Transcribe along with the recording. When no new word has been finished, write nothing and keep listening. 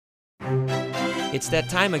It's that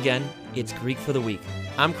time again. It's Greek for the Week.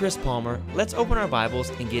 I'm Chris Palmer. Let's open our Bibles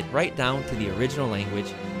and get right down to the original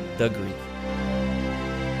language, the Greek.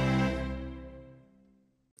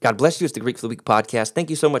 God bless you. It's the Greek for the Week podcast. Thank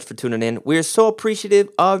you so much for tuning in. We're so appreciative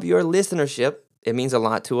of your listenership. It means a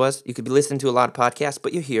lot to us. You could be listening to a lot of podcasts,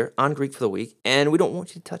 but you're here on Greek for the Week, and we don't want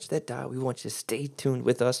you to touch that dial. We want you to stay tuned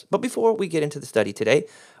with us. But before we get into the study today,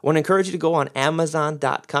 I want to encourage you to go on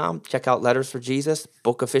Amazon.com, check out Letters for Jesus.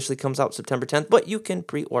 Book officially comes out September 10th, but you can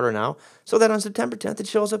pre-order now so that on September 10th, it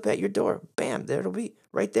shows up at your door. Bam, there it'll be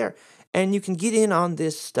right there. And you can get in on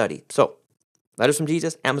this study. So, Letters from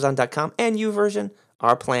Jesus, Amazon.com, and YouVersion,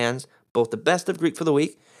 our plans, both the best of Greek for the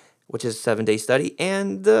Week, which is a 7-day study,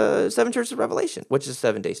 and the 7 Churches of Revelation, which is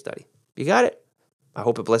a 7-day study. You got it? I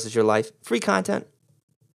hope it blesses your life. Free content.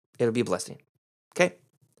 It'll be a blessing. Okay?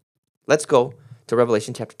 Let's go to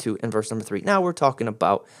Revelation chapter 2 and verse number 3. Now we're talking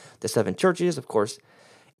about the 7 churches, of course.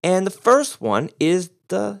 And the first one is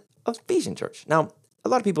the Ephesian church. Now, a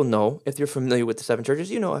lot of people know, if you're familiar with the 7 churches,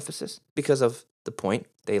 you know Ephesus because of the point.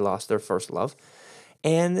 They lost their first love.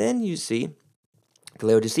 And then you see the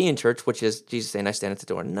Laodicean church, which is Jesus saying, I stand at the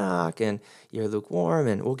door and knock, and you're lukewarm,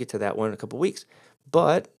 and we'll get to that one in a couple weeks.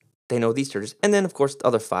 But they know these churches. And then, of course, the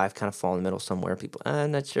other 5 kind of fall in the middle somewhere. People,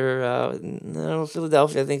 I'm not sure. No,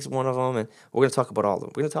 Philadelphia, I think, is one of them. And we're going to talk about all of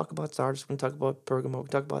them. We're going to talk about Sardis. We're going to talk about Pergamum. We're going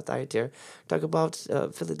to talk about Thyatira. We're going to talk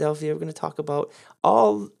about Philadelphia. We're going to talk about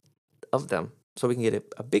all of them so we can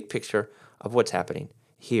get a big picture of what's happening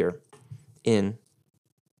here in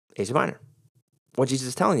Asia Minor, what Jesus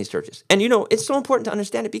is telling these churches. And it's so important to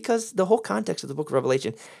understand it because the whole context of the book of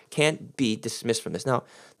Revelation can't be dismissed from this. Now,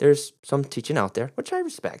 there's some teaching out there, which I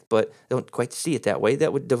respect, but I don't quite see it that way.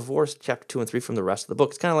 That would divorce chapter 2 and 3 from the rest of the book.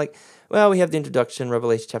 It's kind of like, well, we have the introduction,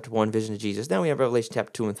 Revelation chapter 1, vision of Jesus. Then we have Revelation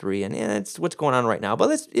chapter 2 and 3, and it's what's going on right now. But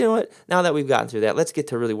let's, now that we've gotten through that, let's get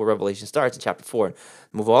to really where Revelation starts in chapter 4 and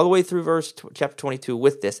move all the way through chapter 22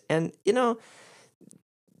 with this. And,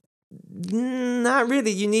 not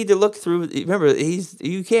really. You need to look through. Remember,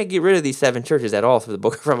 you can't get rid of these 7 churches at all through the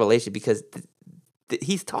book of Revelation because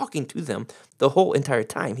he's talking to them the whole entire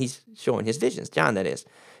time. He's showing his visions, John that is,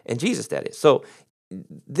 and Jesus that is. So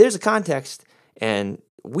there's a context, and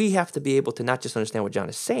we have to be able to not just understand what John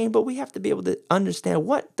is saying, but we have to be able to understand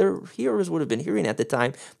what their hearers would have been hearing at the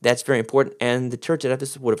time. That's very important. And the church at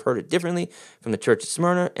Ephesus would have heard it differently from the church at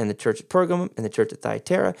Smyrna, and the church at Pergamum, and the church at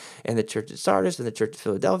Thyatira, and the church at Sardis, and the church at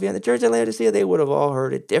Philadelphia, and the church at Laodicea. They would have all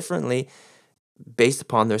heard it differently based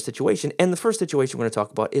upon their situation. And the first situation we're going to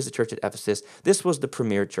talk about is the church at Ephesus. This was the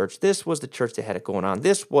premier church. This was the church that had it going on.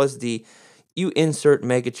 This was you insert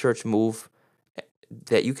mega church move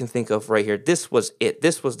that you can think of right here. This was it.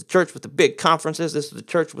 This was the church with the big conferences. This was the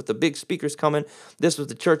church with the big speakers coming. This was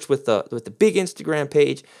the church with the big Instagram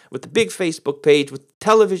page, with the big Facebook page, with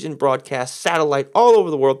television broadcast, satellite all over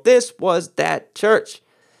the world. This was that church.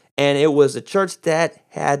 And it was a church that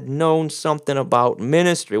had known something about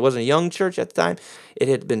ministry. It wasn't a young church at the time. It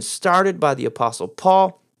had been started by the Apostle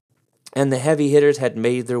Paul, and the heavy hitters had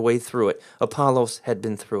made their way through it. Apollos had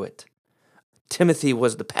been through it. Timothy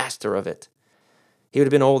was the pastor of it. He would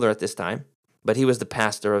have been older at this time, but he was the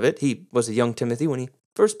pastor of it. He was a young Timothy when he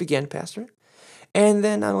first began pastoring. And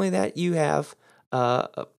then not only that, you have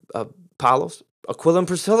Apollos, Aquila and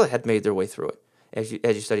Priscilla had made their way through it as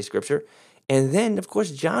you study Scripture. And then, of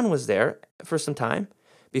course, John was there for some time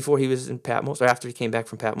before he was in Patmos, or after he came back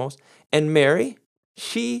from Patmos. And Mary,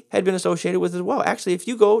 she had been associated with it as well. Actually, if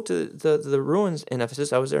you go to the ruins in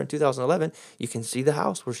Ephesus, I was there in 2011, you can see the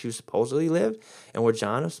house where she supposedly lived and where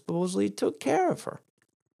John supposedly took care of her.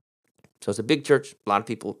 So it's a big church, a lot of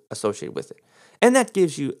people associated with it. And that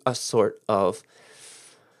gives you a sort of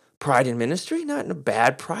pride in ministry, not in a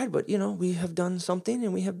bad pride, but, we have done something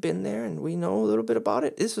and we have been there and we know a little bit about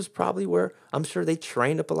it. This is probably where I'm sure they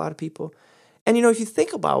trained up a lot of people. And, if you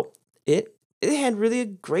think about it, they had really a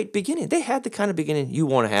great beginning. They had the kind of beginning you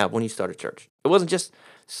want to have when you start a church. It wasn't just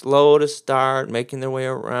slow to start, making their way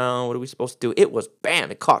around. What are we supposed to do? It was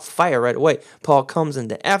bam, it caught fire right away. Paul comes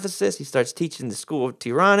into Ephesus. He starts teaching the school of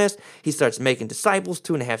Tyrannus. He starts making disciples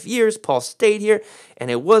 2.5 years. Paul stayed here,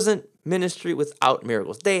 and it wasn't ministry without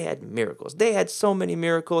miracles. They had miracles. They had so many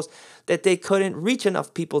miracles that they couldn't reach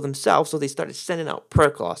enough people themselves, so they started sending out prayer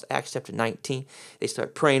cloths. Acts chapter 19, they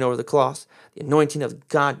started praying over the cloths. The anointing of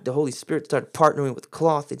God, the Holy Spirit started partnering with the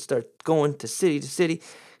cloth. They'd start going to city,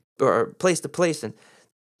 or place to place, and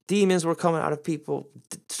demons were coming out of people,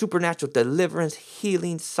 supernatural deliverance,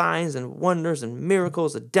 healing, signs and wonders and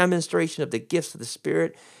miracles, a demonstration of the gifts of the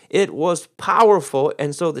Spirit. It was powerful,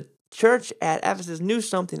 and so the church at Ephesus knew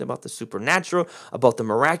something about the supernatural, about the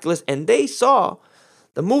miraculous, and they saw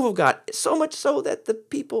The move of God, so much so that the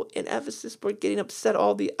people in Ephesus were getting upset.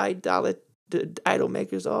 All the idol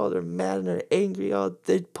makers, oh, they're mad and they're angry. Oh,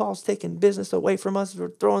 Paul's taking business away from us. We're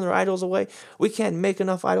throwing their idols away. We can't make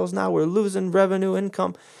enough idols now. We're losing revenue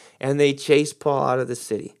income. And they chased Paul out of the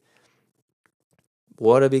city.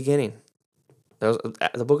 What a beginning.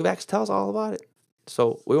 The book of Acts tells all about it.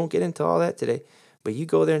 So we won't get into all that today. But you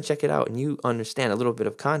go there and check it out, and you understand a little bit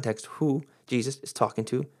of context who Jesus is talking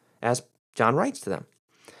to as John writes to them.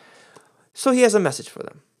 So he has a message for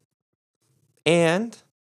them. And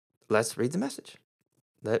let's read the message.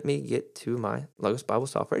 Let me get to my Logos Bible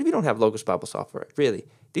software. If you don't have Logos Bible software, really,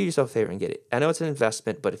 do yourself a favor and get it. I know it's an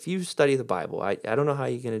investment, but if you study the Bible, I don't know how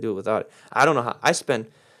you're going to do it without it. I don't know how.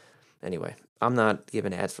 Anyway, I'm not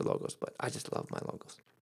giving ads for Logos, but I just love my Logos.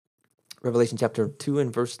 Revelation chapter 2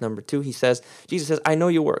 and verse number 2, Jesus says, I know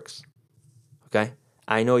your works. Okay?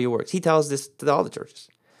 I know your works. He tells this to all the churches.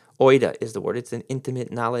 Oida is the word. It's an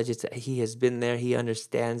intimate knowledge. He has been there. He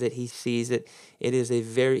understands it. He sees it. It is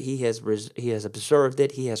he has observed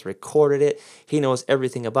it. He has recorded it. He knows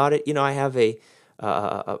everything about it. I have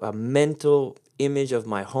a mental image of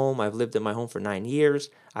my home. I've lived in my home for 9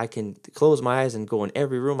 years. I can close my eyes and go in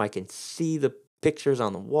every room. I can see the pictures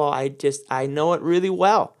on the wall. I know it really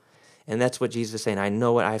well. And that's what Jesus is saying. I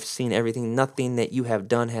know it. I've seen everything. Nothing that you have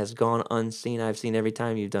done has gone unseen. I've seen every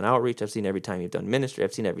time you've done outreach. I've seen every time you've done ministry.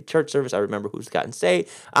 I've seen every church service. I remember who's gotten saved.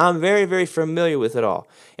 I'm very, very familiar with it all.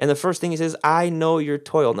 And the first thing he says, I know your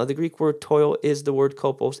toil. Now, the Greek word toil is the word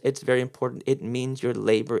kopos. It's very important. It means your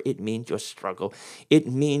labor. It means your struggle. It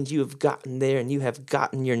means you have gotten there and you have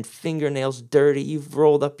gotten your fingernails dirty. You've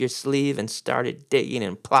rolled up your sleeve and started digging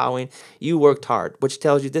and plowing. You worked hard, which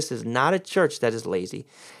tells you this is not a church that is lazy.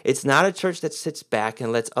 It's not a church that sits back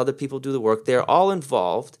and lets other people do the work. They're all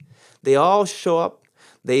involved. They all show up.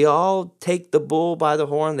 They all take the bull by the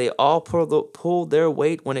horn. They all pull their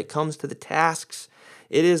weight when it comes to the tasks.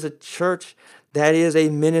 It is a church that is a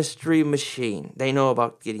ministry machine. They know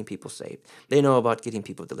about getting people saved. They know about getting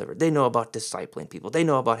people delivered. They know about discipling people. They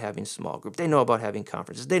know about having small group. They know about having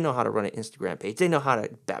conferences. They know how to run an Instagram page. They know how to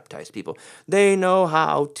baptize people. They know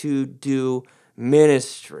how to do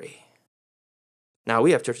ministry. Now,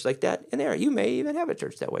 we have churches like that in there. You may even have a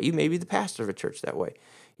church that way. You may be the pastor of a church that way.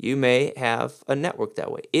 You may have a network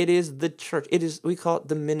that way. It is the church. We call it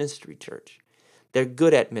the ministry church. They're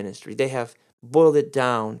good at ministry. They have boiled it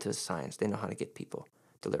down to science. They know how to get people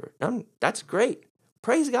delivered. That's great.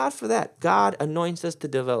 Praise God for that. God anoints us to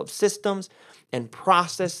develop systems and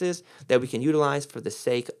processes that we can utilize for the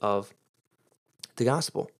sake of the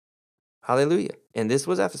gospel. Hallelujah. And this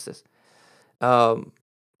was Ephesus.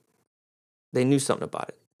 They knew something about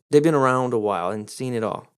it. They've been around a while and seen it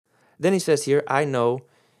all. Then he says here, I know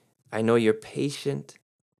your patient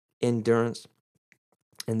endurance.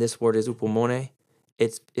 And this word is upomone.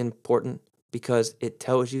 It's important because it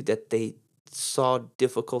tells you that they saw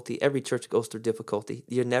difficulty. Every church goes through difficulty.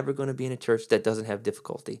 You're never going to be in a church that doesn't have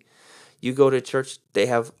difficulty. You go to a church, they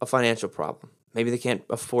have a financial problem. Maybe they can't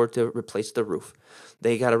afford to replace the roof.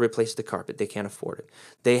 They got to replace the carpet. They can't afford it.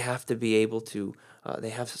 They have to be able to,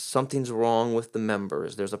 something's wrong with the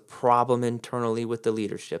members. There's a problem internally with the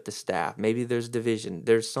leadership, the staff. Maybe there's division.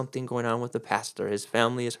 There's something going on with the pastor. His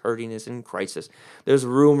family is hurting, is in crisis. There's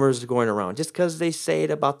rumors going around. Just because they say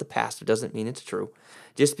it about the pastor doesn't mean it's true.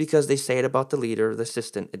 Just because they say it about the leader or the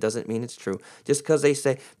assistant, it doesn't mean it's true. Just because they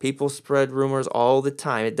say people spread rumors all the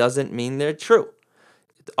time, it doesn't mean they're true.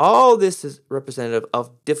 All this is representative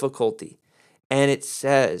of difficulty. And it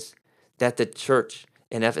says that the church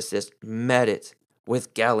in Ephesus met it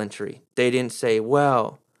with gallantry. They didn't say,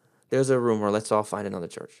 well, there's a rumor, let's all find another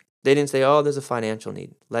church. They didn't say, oh, there's a financial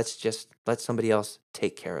need. Let's just let somebody else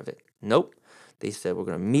take care of it. Nope. They said, we're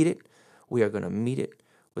going to meet it. We are going to meet it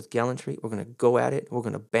with gallantry. We're going to go at it. We're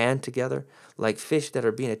going to band together like fish that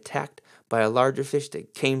are being attacked by a larger fish. They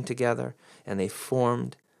came together and they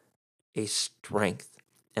formed a strength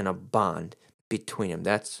and a bond between them.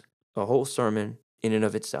 That's a whole sermon in and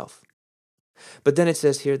of itself. But then it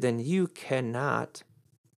says here, then you cannot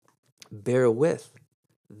bear with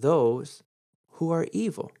those who are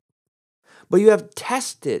evil. But you have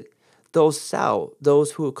tested those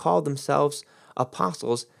who call themselves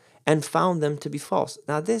apostles and found them to be false.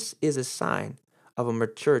 Now this is a sign of a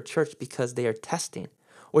mature church because they are testing.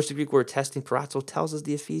 Which the Greek word testing, parazzo, tells us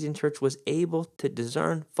the Ephesian church was able to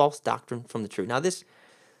discern false doctrine from the true. Now this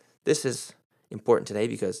is important today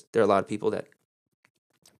because there are a lot of people that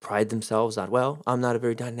pride themselves on, well, I'm not a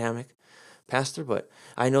very dynamic pastor, but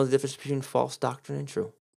I know the difference between false doctrine and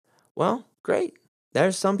true. Well, great.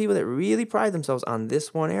 There's some people that really pride themselves on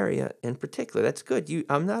this one area in particular. That's good.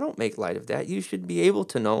 I don't make light of that. You should be able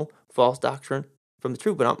to know false doctrine from the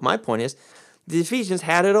truth. But my point is, the Ephesians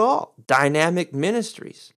had it all. Dynamic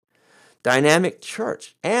ministries, dynamic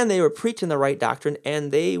church, and they were preaching the right doctrine,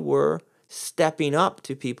 and they were stepping up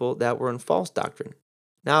to people that were in false doctrine.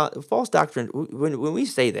 Now, false doctrine, when we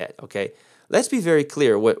say that, okay, let's be very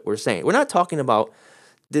clear what we're saying. We're not talking about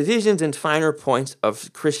divisions and finer points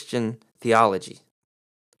of Christian theology.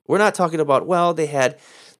 We're not talking about, well, they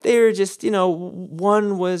were just,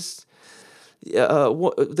 one was,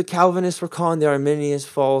 the Calvinists were calling the Arminians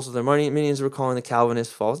false, or the Arminians were calling the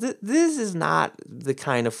Calvinists false. This is not the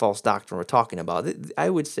kind of false doctrine we're talking about. I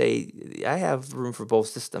would say I have room for both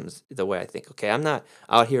systems the way I think. Okay, I'm not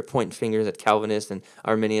out here pointing fingers at Calvinists and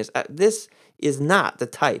Arminians. This is not the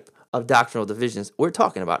type of doctrinal divisions we're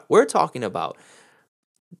talking about. We're talking about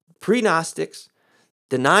pre-Gnostics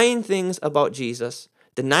denying things about Jesus,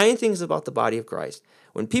 denying things about the body of Christ.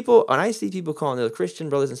 When I see people calling the Christian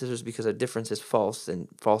brothers and sisters because a difference is false and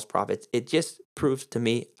false prophets, it just proves to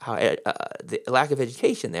me how the lack of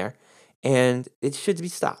education there, and it should be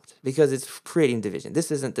stopped because it's creating division.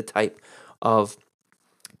 This isn't the type of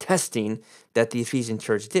testing that the Ephesian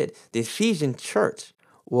church did. The Ephesian church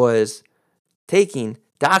was taking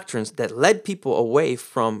doctrines that led people away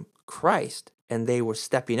from Christ, and they were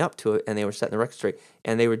stepping up to it, and they were setting the record straight,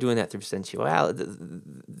 and they were doing that through sensuality.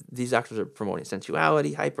 These doctrines are promoting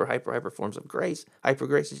sensuality, hyper forms of grace, hyper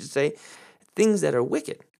grace, I should say, things that are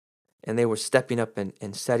wicked. And they were stepping up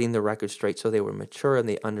and setting the record straight, so they were mature and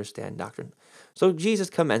they understand doctrine. So Jesus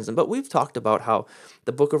commends them. But we've talked about how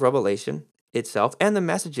the book of Revelation itself and the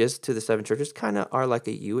messages to the seven churches kind of are like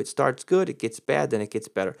a U. It starts good, it gets bad, then it gets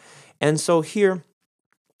better. And so here,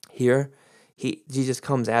 Jesus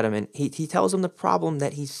comes at him and he tells him the problem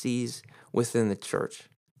that he sees within the church,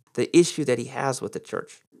 the issue that he has with the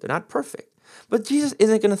church. They're not perfect. But Jesus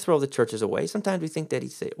isn't going to throw the churches away. Sometimes we think that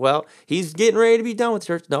he's getting ready to be done with the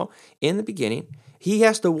church. No, in the beginning, he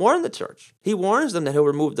has to warn the church. He warns them that he'll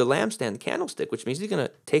remove the lampstand, the candlestick, which means he's going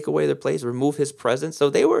to take away their place, remove his presence.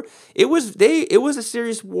 So it was a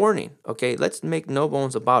serious warning. Okay, let's make no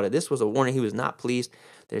bones about it. This was a warning. He was not pleased.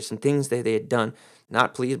 There's some things that they had done,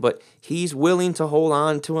 not pleased, but he's willing to hold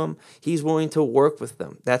on to them. He's willing to work with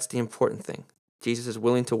them. That's the important thing. Jesus is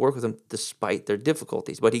willing to work with them despite their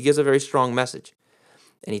difficulties, but he gives a very strong message.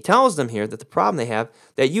 And he tells them here that the problem they have,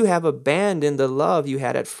 that you have abandoned the love you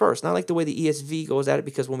had at first. Not like the way the ESV goes at it,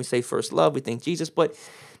 because when we say first love, we think Jesus, but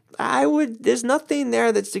there's nothing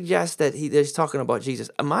there that suggests that he's talking about Jesus.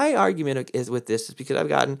 My argument is because I've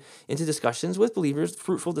gotten into discussions with believers,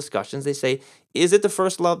 fruitful discussions. They say, is it the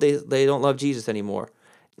first love? They don't love Jesus anymore.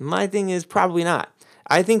 My thing is probably not.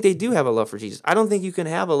 I think they do have a love for Jesus. I don't think you can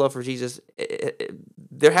have a love for Jesus.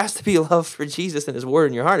 There has to be a love for Jesus and his word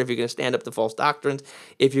in your heart if you're going to stand up to false doctrines,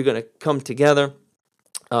 if you're going to come together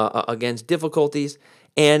against difficulties,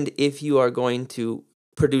 and if you are going to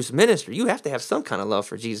produce ministry. You have to have some kind of love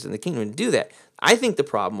for Jesus and the kingdom to do that. I think the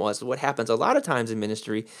problem was what happens a lot of times in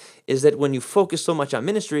ministry is that when you focus so much on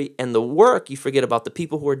ministry and the work, you forget about the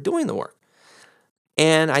people who are doing the work.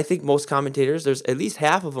 And I think most commentators, there's at least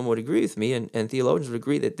half of them would agree with me, and theologians would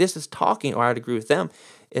agree that this is talking, or I'd agree with them,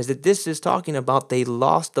 is that this is talking about they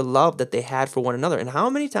lost the love that they had for one another. And how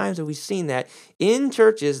many times have we seen that in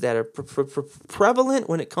churches that are prevalent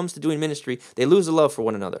when it comes to doing ministry, they lose the love for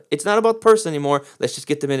one another. It's not about the person anymore. Let's just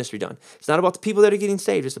get the ministry done. It's not about the people that are getting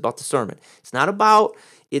saved. It's about the sermon. It's not about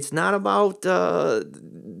going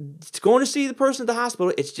to see the person at the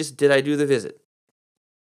hospital. It's just, did I do the visit?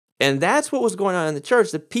 And that's what was going on in the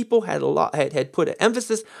church. The people had put an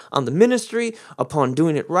emphasis on the ministry, upon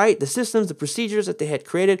doing it right, the systems, the procedures that they had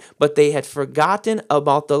created, but they had forgotten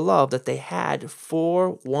about the love that they had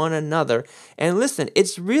for one another. And listen,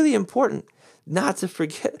 it's really important not to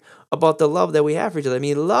forget about the love that we have for each other. I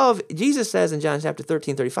mean, love, Jesus says in John chapter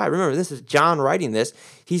 13:35, remember, this is John writing this.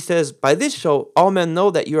 He says, by this show, all men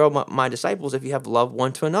know that you are my disciples if you have love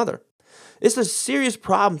one to another. It's a serious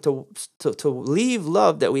problem to leave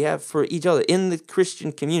love that we have for each other in the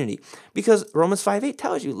Christian community, because Romans 5:8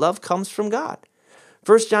 tells you love comes from God.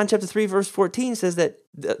 1 John chapter 3 verse 14 says that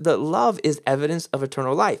the love is evidence of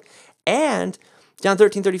eternal life. And John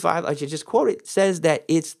 13:35, I should just quote it, says that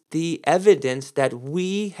it's the evidence that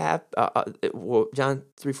we have, John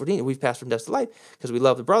 3:14, we've passed from death to life because we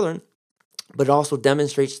love the brethren, but it also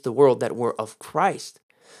demonstrates to the world that we're of Christ.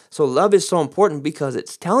 So love is so important because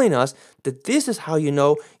it's telling us that this is how you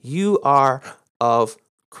know you are of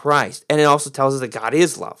Christ. And it also tells us that God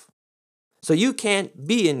is love. So you can't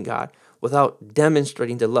be in God without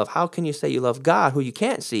demonstrating the love. How can you say you love God who you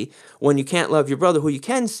can't see when you can't love your brother who you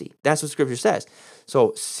can see? That's what Scripture says.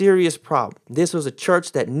 So serious problem. This was a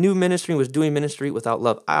church that knew ministry, was doing ministry without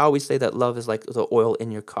love. I always say that love is like the oil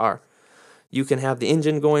in your car. You can have the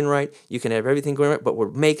engine going right, you can have everything going right, but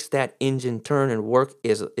what makes that engine turn and work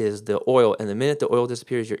is the oil. And the minute the oil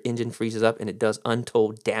disappears, your engine freezes up and it does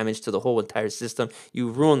untold damage to the whole entire system.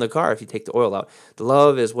 You ruin the car if you take the oil out. The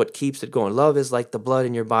love is what keeps it going. Love is like the blood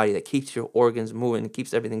in your body that keeps your organs moving and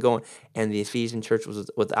keeps everything going. And the Ephesian church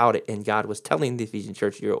was without it, and God was telling the Ephesian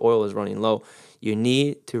church, your oil is running low. You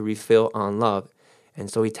need to refill on love.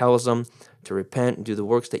 And so he tells them to repent and do the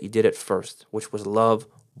works that you did at first, which was love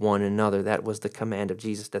one another. That was the command of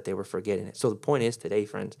Jesus that they were forgetting it. So the point is today,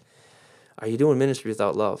 friends, are you doing ministry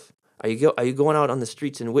without love? Are you going out on the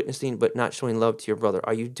streets and witnessing but not showing love to your brother?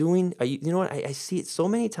 You know what? I see it so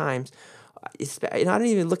many times. And I don't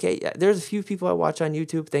even look at, there's a few people I watch on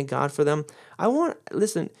YouTube. Thank God for them.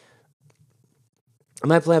 Listen,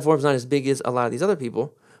 my platform's not as big as a lot of these other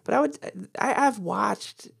people, but I've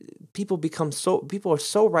watched people are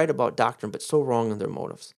so right about doctrine, but so wrong in their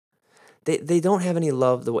motives. They don't have any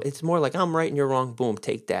love. It's more like, I'm right and you're wrong. Boom,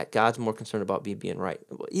 take that. God's more concerned about me being right.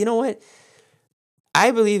 You know what?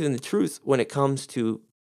 I believe in the truth when it comes to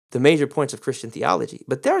the major points of Christian theology.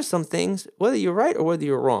 But there are some things, whether you're right or whether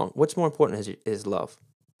you're wrong, what's more important is love.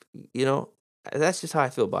 You know, that's just how I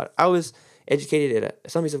feel about it. I was educated at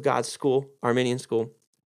Assemblies of God school, Arminian school.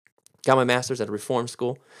 Got my master's at a Reformed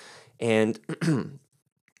school. And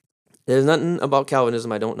there's nothing about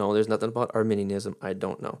Calvinism I don't know. There's nothing about Arminianism I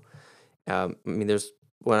don't know. I'm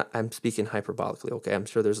speaking hyperbolically, okay? I'm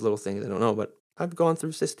sure there's little things I don't know, but I've gone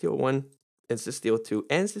through Systele 1 and Systele 2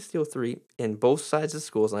 and Systele 3 in both sides of the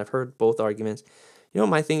schools, and I've heard both arguments. You know,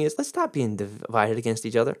 my thing is, let's stop being divided against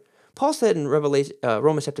each other. Paul said in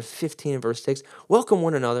Romans chapter 15 and verse 6, welcome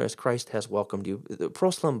one another as Christ has welcomed you.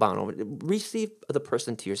 Proslambano, receive the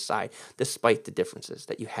person to your side despite the differences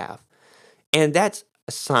that you have. And that's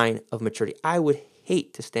a sign of maturity. I would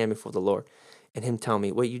hate to stand before the Lord and him tell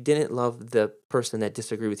me, well, you didn't love the person that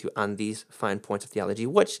disagreed with you on these fine points of theology,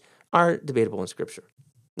 which are debatable in Scripture.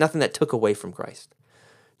 Nothing that took away from Christ,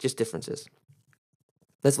 just differences.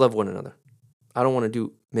 Let's love one another. I don't want to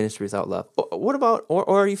do ministry without love. What about, or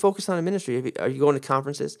are you focused on a ministry? Are you going to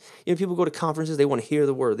conferences? You know, people go to conferences, they want to hear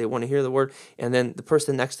the word. They want to hear the word, and then the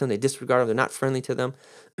person next to them, they disregard them. They're not friendly to them.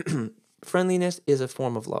 Friendliness is a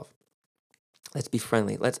form of love. Let's be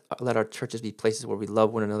friendly. Let's let our churches be places where we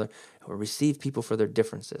love one another and we receive people for their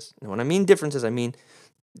differences. And when I mean differences, I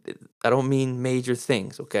don't mean major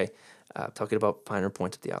things, okay? I'm talking about finer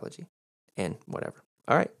points of theology and whatever.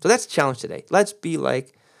 All right, so that's the challenge today. Let's be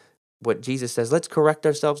like what Jesus says. Let's correct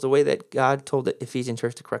ourselves the way that God told the Ephesian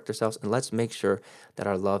church to correct ourselves, and let's make sure that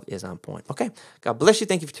our love is on point. Okay, God bless you.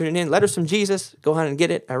 Thank you for tuning in. Letters from Jesus. Go ahead and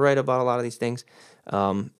get it. I write about a lot of these things,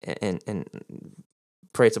 and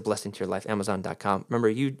pray it's a blessing to your life. Amazon.com.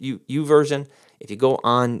 Remember, YouVersion. If you go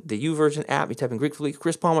on the YouVersion app, you type in Greek for the Week,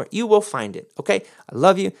 Chris Palmer, you will find it. Okay? I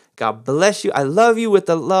love you. God bless you. I love you with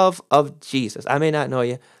the love of Jesus. I may not know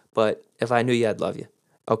you, but if I knew you, I'd love you.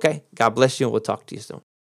 Okay? God bless you, and we'll talk to you soon.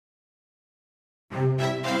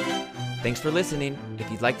 Thanks for listening.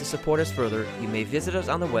 If you'd like to support us further, you may visit us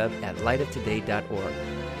on the web at lightoftoday.org.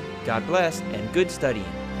 God bless and good studying.